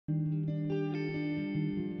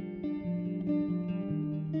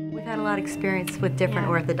a lot of experience with different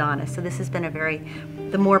orthodontists, so this has been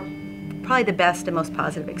probably the best and most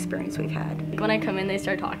positive experience we've had. When I come in, they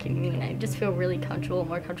start talking to me, and I just feel really comfortable,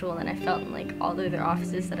 more comfortable than I felt in like all the other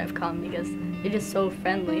offices that I've come, because they're just so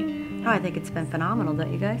friendly. Oh, I think it's been phenomenal,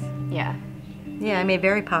 don't you guys? Yeah. Yeah, I mean,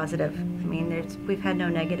 very positive. I mean, we've had no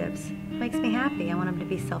negatives. It makes me happy. I want them to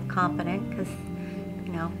be self-confident because,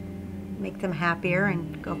 you know, make them happier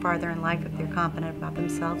and go farther in life if they're confident about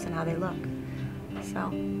themselves and how they look. So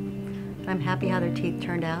I'm happy how their teeth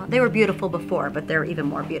turned out. They were beautiful before, but they're even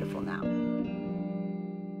more beautiful now.